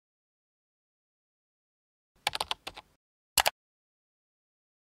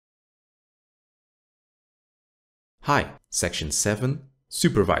Hi, Section 7,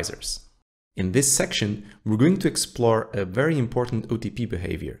 Supervisors. In this section, we're going to explore a very important OTP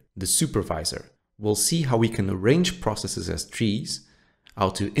behavior, the supervisor. We'll see how we can arrange processes as trees, how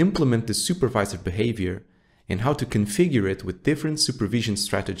to implement the supervisor behavior, and how to configure it with different supervision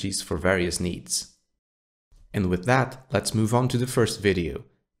strategies for various needs. And with that, let's move on to the first video,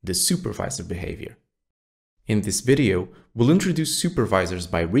 the supervisor behavior. In this video, we'll introduce supervisors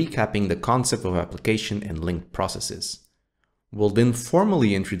by recapping the concept of application and linked processes. We'll then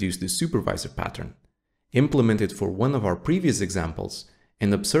formally introduce the supervisor pattern, implement it for one of our previous examples,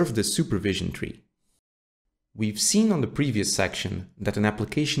 and observe the supervision tree. We've seen on the previous section that an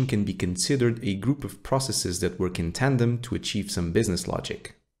application can be considered a group of processes that work in tandem to achieve some business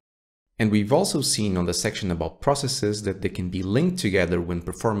logic. And we've also seen on the section about processes that they can be linked together when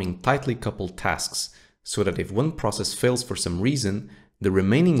performing tightly coupled tasks, so that if one process fails for some reason, the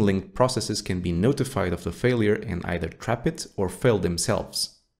remaining linked processes can be notified of the failure and either trap it or fail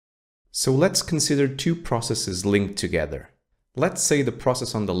themselves. So let's consider two processes linked together. Let's say the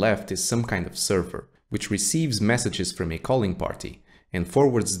process on the left is some kind of server, which receives messages from a calling party and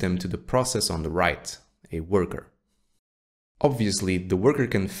forwards them to the process on the right, a worker. Obviously, the worker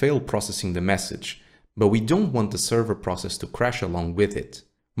can fail processing the message, but we don't want the server process to crash along with it.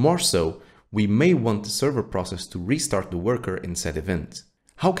 More so, we may want the server process to restart the worker in said event.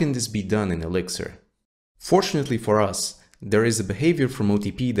 How can this be done in Elixir? Fortunately for us, there is a behavior from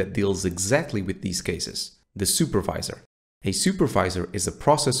OTP that deals exactly with these cases, the supervisor. A supervisor is a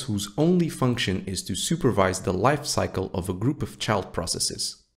process whose only function is to supervise the life cycle of a group of child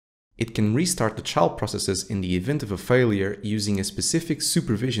processes. It can restart the child processes in the event of a failure using a specific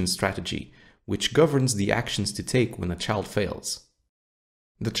supervision strategy, which governs the actions to take when a child fails.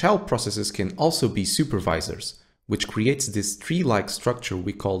 The child processes can also be supervisors, which creates this tree-like structure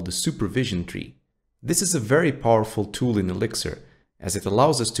we call the supervision tree. This is a very powerful tool in Elixir, as it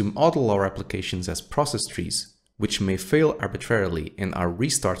allows us to model our applications as process trees, which may fail arbitrarily and are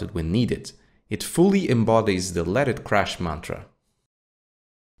restarted when needed. It fully embodies the let it crash mantra.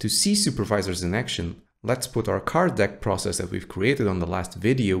 To see supervisors in action, let's put our card deck process that we've created on the last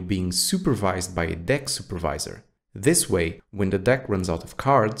video being supervised by a deck supervisor. This way, when the deck runs out of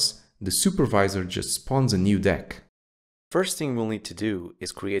cards, the supervisor just spawns a new deck. First thing we'll need to do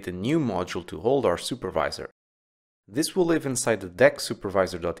is create a new module to hold our supervisor. This will live inside the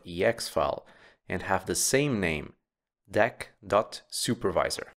deck_supervisor.ex file and have the same name,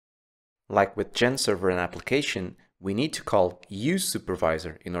 deck.supervisor. Like with GenServer and application, we need to call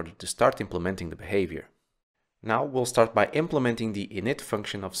useSupervisor in order to start implementing the behavior. Now we'll start by implementing the init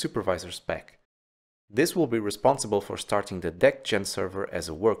function of supervisor spec. This will be responsible for starting the deck GenServer as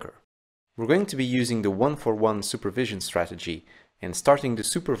a worker. We're going to be using the one-for-one supervision strategy and starting the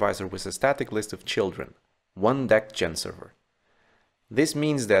supervisor with a static list of children, one deck GenServer. This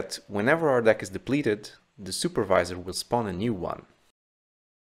means that whenever our deck is depleted, the supervisor will spawn a new one.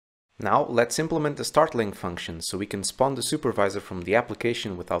 Now let's implement the startLink function so we can spawn the supervisor from the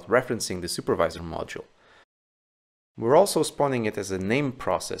application without referencing the supervisor module. We're also spawning it as a named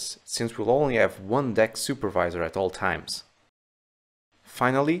process, since we'll only have one deck supervisor at all times.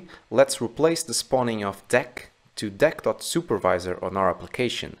 Finally, let's replace the spawning of deck to deck.supervisor on our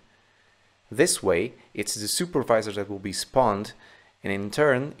application. This way, it's the supervisor that will be spawned, and in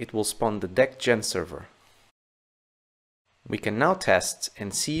turn, it will spawn the deck GenServer. We can now test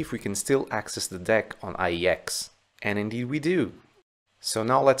and see if we can still access the deck on IEX. And indeed we do. So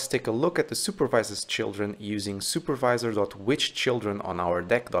now let's take a look at the supervisor's children using supervisor.whichChildren on our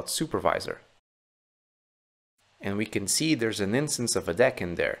deck.supervisor. And we can see there's an instance of a deck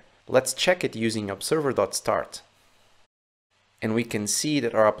in there. Let's check it using observer.start. And we can see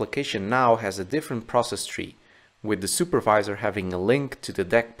that our application now has a different process tree, with the supervisor having a link to the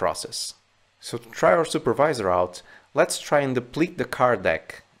deck process. So to try our supervisor out, let's try and deplete the card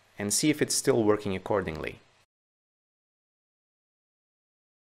deck and see if it's still working accordingly.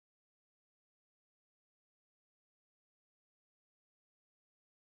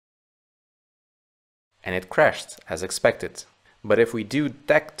 And it crashed, as expected. But if we do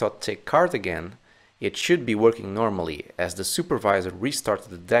deck.takeCard again, it should be working normally, as the supervisor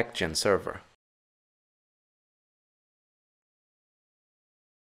restarted the deck GenServer.